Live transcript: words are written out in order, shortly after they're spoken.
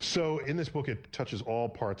So in this book, it touches all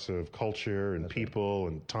parts of culture and people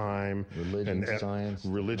and time. Religion, and science.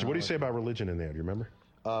 Religion. What do you say about religion in there? Do you remember?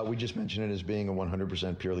 We just mentioned it as being a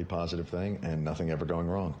 100% purely positive thing and nothing ever going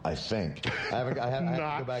wrong, I think. I have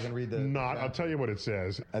to go back and read the... I'll tell you what it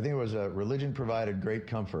says. I think it was religion provided great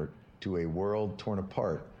comfort to a world torn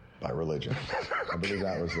apart by religion. I believe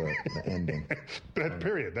that was the ending. That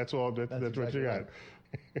period. That's all. That's exactly what you got.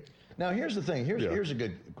 Right. Now, here's the thing. Here's a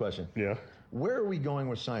good question. Yeah. Where are we going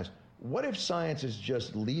with science? What if science is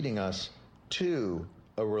just leading us to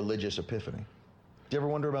a religious epiphany? Do you ever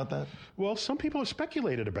wonder about that? Well, some people have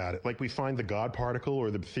speculated about it. Like we find the God particle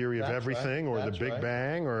or the theory of everything or the Big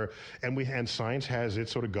Bang and science has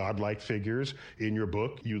its sort of godlike figures. In your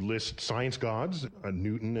book, you list science gods,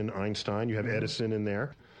 Newton and Einstein. You have Edison in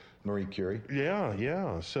there. Marie Curie.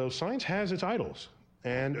 Yeah. So science has its idols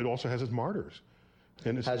and it also has its martyrs.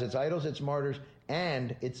 And it has its idols, its martyrs,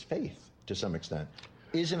 and its faith to some extent.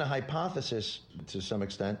 Isn't a hypothesis, to some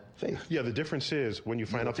extent, faith? Yeah, the difference is when you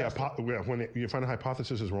find out when you find a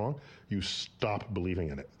hypothesis is wrong, you stop believing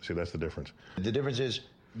in it. See, that's the difference. The difference is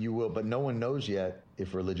you will, but no one knows yet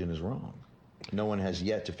if religion is wrong. No one has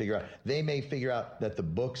yet to figure out. They may figure out that the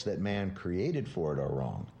books that man created for it are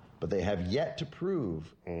wrong, but they have yet to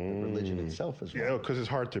prove that religion itself is wrong. Yeah, because it's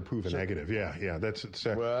hard to prove a negative. Yeah, that's...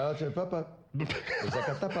 well,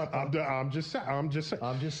 I'm just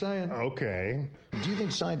saying. Okay. Do you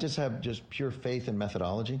think scientists have just pure faith in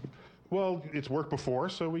methodology? Well, it's worked before,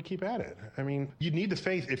 so we keep at it. I mean, you need the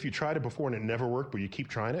faith. If you tried it before and it never worked, but you keep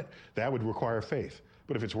trying it, that would require faith.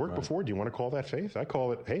 But if it's worked before, do you want to call that faith? I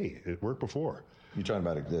call it, hey, it worked before. You're talking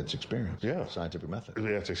about its experience. Yeah. Scientific method.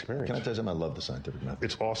 Yeah, it's experience. Can I tell you something? I love the scientific method.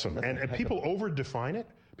 It's awesome. And people over-define it.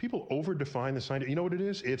 People over-define the scientific. You know what it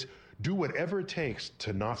is? It's do whatever it takes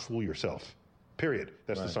to not fool yourself. Period.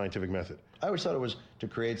 That's the scientific method. I always thought it was to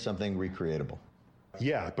create something recreatable.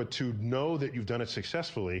 Yeah, but to know that you've done it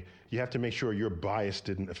successfully, you have to make sure your bias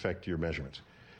didn't affect your measurements.